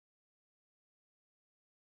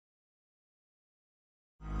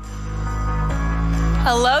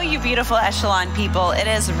Hello, you beautiful Echelon people. It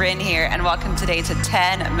is Ryn here, and welcome today to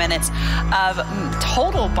 10 minutes of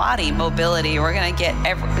total body mobility. We're going to get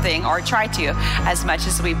everything, or try to, as much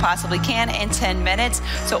as we possibly can in 10 minutes.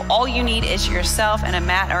 So all you need is yourself and a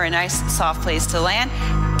mat or a nice soft place to land,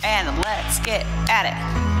 and let's get at it.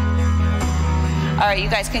 All right, you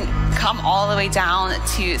guys can come all the way down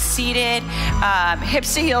to seated,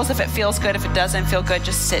 hips to heels if it feels good. If it doesn't feel good,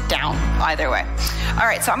 just sit down, either way. All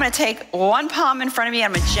right, so I'm gonna take one palm in front of me.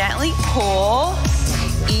 I'm gonna gently pull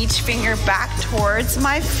each finger back towards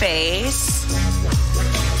my face.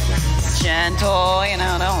 Gentle, you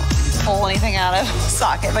know, don't pull anything out of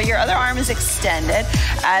socket, but your other arm is extended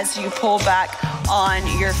as you pull back on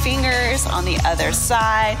your fingers on the other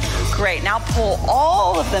side. Great, now pull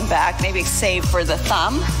all of them back, maybe save for the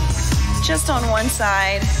thumb, just on one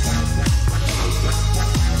side.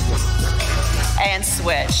 And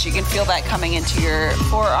switch. You can feel that coming into your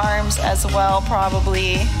forearms as well,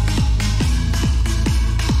 probably.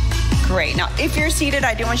 Great, now if you're seated,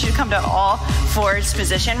 I do want you to come to all fours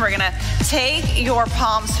position. We're gonna take your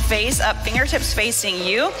palms face up, fingertips facing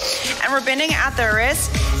you, and we're bending at the wrist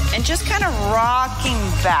and just kind of rocking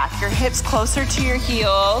back. Your hips closer to your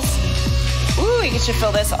heels. Ooh, you should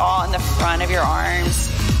feel this all in the front of your arms.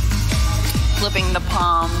 Flipping the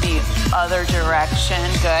palm the other direction,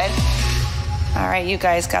 good. All right, you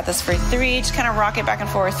guys got this for 3. Just kind of rock it back and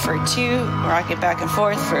forth for 2, rock it back and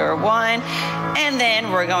forth for 1. And then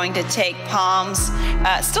we're going to take palms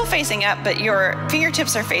still facing up, but your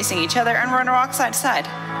fingertips are facing each other, and we're gonna rock side to side.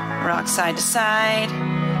 Rock side to side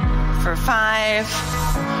for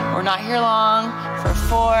 5. We're not here long. For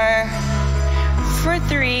 4, for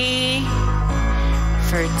 3,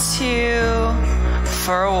 for 2,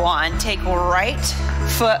 for 1. Take right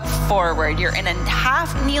foot forward. You're in a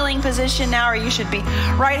half kneeling position now, or you should be.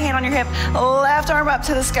 Right hand on your hip, left arm up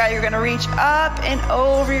to the sky. You're gonna reach up and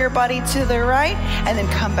over your body to the right, and then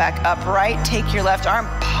come back upright. Take your left arm,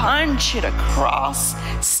 punch it across,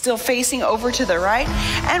 still facing over to the right,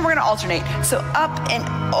 and we're gonna alternate. So up and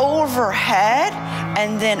overhead,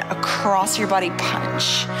 and then across your body,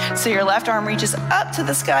 punch. So your left arm reaches up to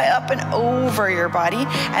the sky, up and over your body,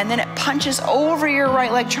 and then it punches over your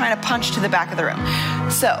right leg, trying to punch to the back of the room.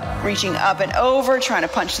 So reaching up and over, trying to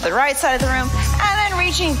punch to the right side of the room, and then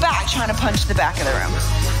reaching back, trying to punch to the back of the room.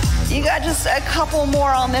 You got just a couple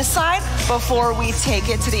more on this side before we take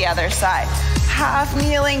it to the other side. Half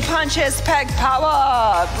kneeling punches, peg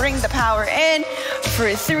power. Bring the power in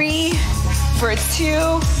for 3, for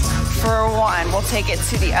 2, for 1. We'll take it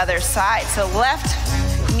to the other side. So left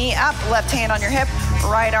knee up, left hand on your hip,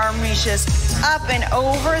 right arm reaches up and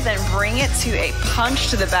over, then bring it to a punch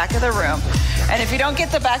to the back of the room. And if you don't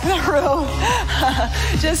get the back of the room,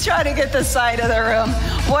 just try to get the side of the room.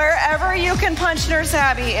 Wherever you can punch Nurse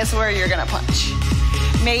Abby is where you're gonna punch.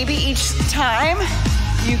 Maybe each time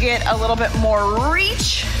you get a little bit more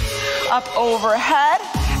reach up overhead,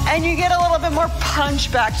 and you get a little bit more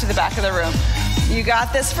punch back to the back of the room. You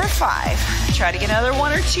got this for 5. Try to get another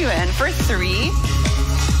 1 or 2 in for 3,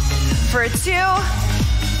 for 2,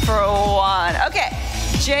 for 1. Okay,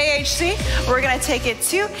 JHC, we're gonna take it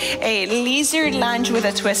to a lizard lunge with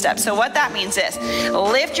a twist up. So what that means is,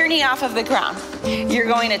 lift your knee off of the ground. You're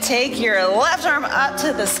going to take your left arm up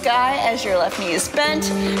to the sky as your left knee is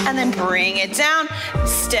bent, and then bring it down.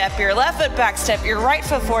 Step your left foot back, step your right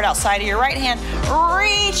foot forward outside of your right hand,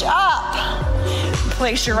 reach up.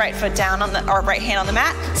 Place your right foot down on the, or right hand on the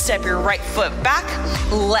mat, step your right foot back,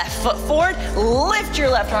 left foot forward, lift your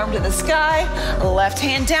left arm to the sky, left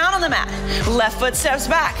hand down on the mat, left foot steps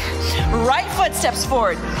back, right foot steps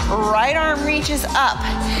forward, right arm reaches up.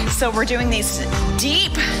 So we're doing these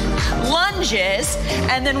deep lunges,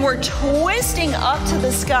 and then we're twisting up to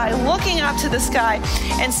the sky, looking up to the sky,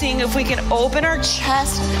 and seeing if we can open our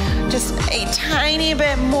chest just a tiny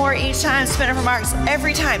bit more each time. Spin it from arcs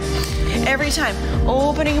every time,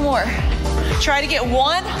 opening more. Try to get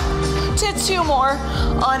 1 to 2 more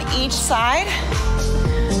on each side.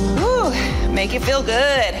 Woo, make it feel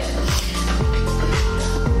good.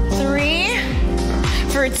 3,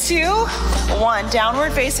 for 2, 1.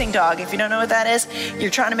 Downward facing dog. If you don't know what that is,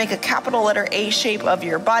 you're trying to make a capital letter A shape of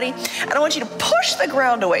your body. And I want you to push the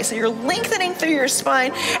ground away. So you're lengthening through your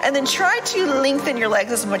spine, and then try to lengthen your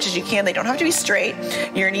legs as much as you can. They don't have to be straight.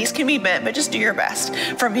 Your knees can be bent, but just do your best.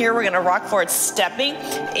 From here, we're gonna rock forward, stepping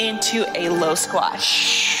into a low squat.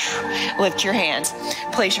 Lift your hands.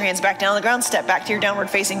 Place your hands back down on the ground. Step back to your downward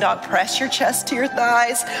facing dog. Press your chest to your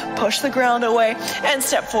thighs. Push the ground away and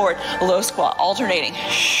step forward. Low squat, alternating.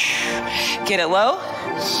 Get it low.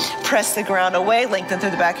 Press the ground away. Lengthen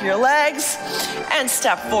through the back of your legs and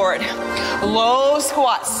step forward. Low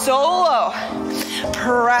squat, so low.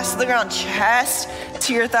 Press the ground, chest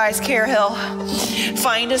to your thighs, Care Hill.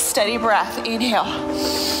 Find a steady breath. Inhale.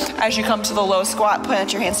 As you come to the low squat,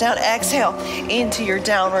 put your hands down. Exhale into your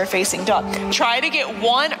downward facing dog. Try to get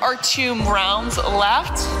 1 or 2 rounds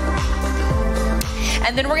left.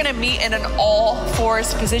 And then we're gonna meet in an all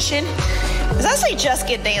fours position. It's actually just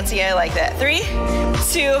get dancy, I like that. 3,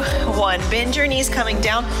 2, 1. Bend your knees coming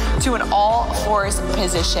down to an all fours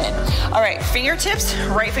position. All right, fingertips,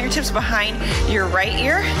 right fingertips behind your right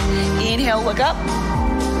ear. Inhale, look up.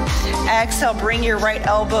 Exhale, bring your right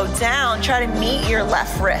elbow down. Try to meet your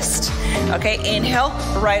left wrist. Okay, inhale,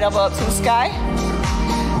 right elbow up to the sky.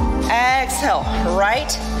 Exhale,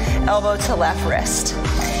 right elbow to left wrist.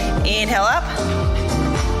 Inhale up.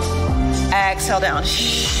 Exhale down.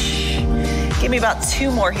 Give me about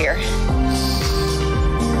 2 more here.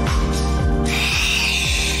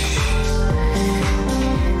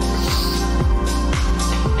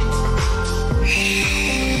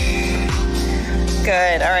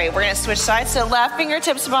 Good. All right, we're gonna switch sides. So left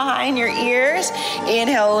fingertips behind your ears.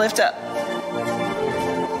 Inhale, lift up.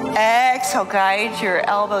 Exhale, guide your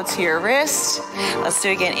elbow to your wrist. Let's do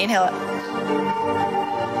it again. Inhale up.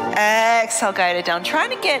 Exhale, guide it down.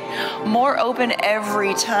 Trying to get more open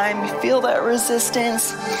every time. You feel that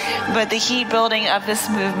resistance, but the heat building of this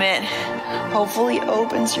movement hopefully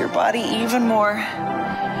opens your body even more.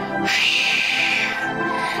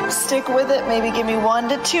 Stick with it. Maybe give me 1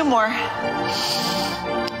 to 2 more.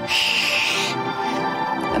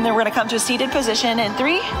 And then we're gonna come to a seated position in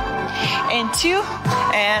 3, and 2,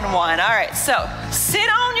 and 1. All right, so sit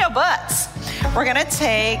on your butts. We're gonna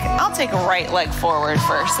I'll take right leg forward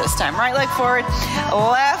first this time. Right leg forward,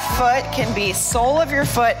 left foot can be sole of your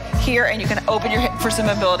foot here, and you can open your hip for some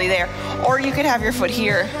mobility there, or you could have your foot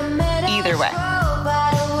here, either way.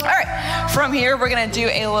 All right, from here, we're gonna do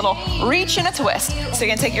a little reach and a twist. So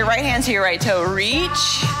you're gonna take your right hand to your right toe,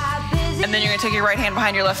 reach, and then you're gonna take your right hand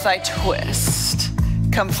behind your left thigh, twist.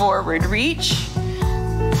 Come forward, reach,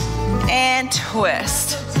 and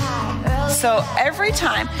twist. So every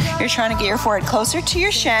time you're trying to get your forehead closer to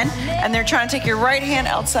your shin, and they're trying to take your right hand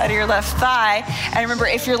outside of your left thigh. And remember,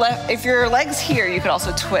 if your leg's here, you could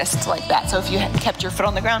also twist like that. So if you kept your foot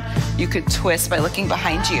on the ground, you could twist by looking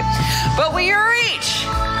behind you. But we reach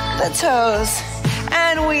the toes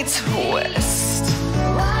and we twist.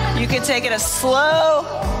 You can take it as slow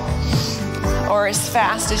or as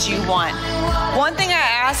fast as you want. One thing I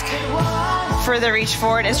ask for the reach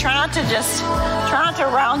forward is try not to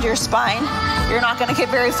round your spine. You're not gonna get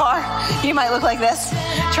very far. You might look like this.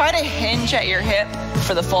 Try to hinge at your hip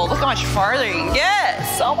for the fold. Look how much farther you can get.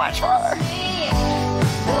 So much farther.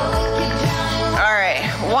 All right,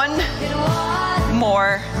 1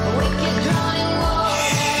 more.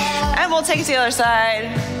 And we'll take it to the other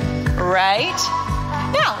side. Right.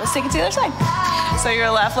 Yeah, let's take it to the other side. So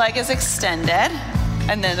your left leg is extended,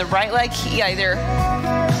 and then the right leg either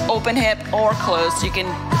open hip or closed. You can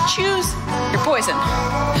choose your poison.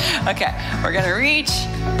 Okay, we're gonna reach,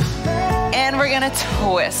 and we're gonna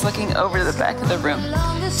twist, looking over to the back of the room.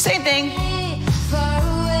 Same thing.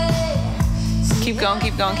 Keep going,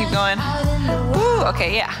 keep going, keep going. Woo,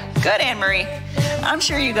 okay, yeah. Good, Anne-Marie. I'm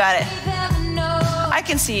sure you got it. I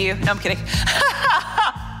can see you. No, I'm kidding.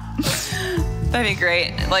 That'd be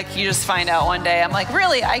great. Like, you just find out one day, I'm like,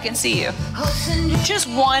 really, I can see you. Just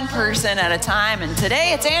one person at a time, and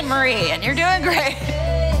today it's Anne-Marie, and you're doing great.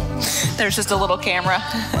 There's just a little camera.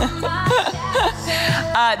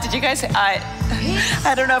 Did you guys, I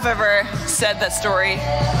don't know if I've ever said that story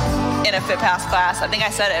in a Fit Pass class. I think I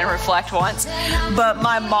said it in Reflect once. But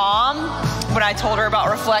my mom, when I told her about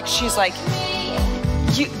Reflect, she's like,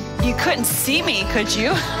 you couldn't see me, could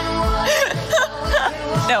you?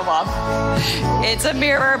 No, Mom. It's a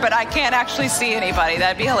mirror, but I can't actually see anybody.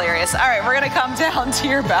 That'd be hilarious. All right, we're gonna come down to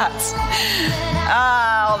your butts.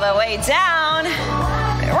 All the way down.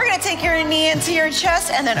 We're gonna take your knee into your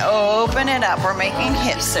chest and then open it up. We're making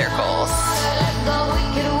hip circles.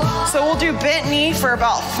 So we'll do bent knee for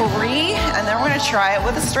about 3, and then we're gonna try it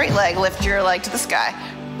with a straight leg. Lift your leg to the sky.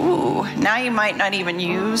 Ooh, now you might not even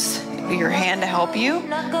use your hand to help you.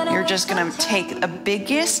 You're just gonna take the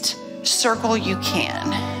biggest circle you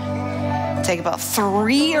can. Take about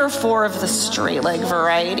 3 or 4 of the straight leg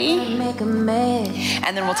variety.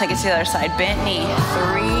 And then we'll take it to the other side. Bent knee,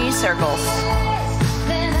 3 circles.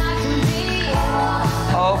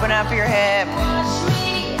 Open up your hip.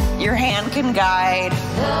 Your hand can guide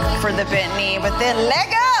for the bent knee, but then let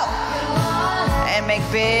go and make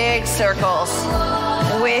big circles.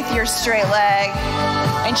 with your straight leg.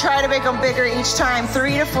 And try to make them bigger each time.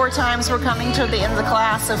 3 to 4 times. We're coming to the end of the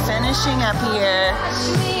class, so finishing up here.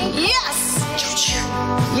 Yes!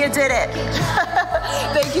 You did it.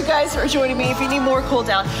 Thank you guys for joining me. If you need more cool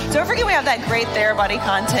down, don't forget we have that great TheraBody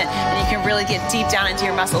content, and you can really get deep down into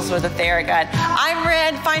your muscles with a TheraGuide. I'm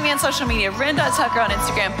Ryn. Find me on social media, Ryn.Tucker on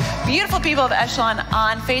Instagram, Beautiful People of Echelon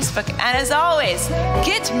on Facebook, and as always,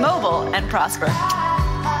 get mobile and prosper.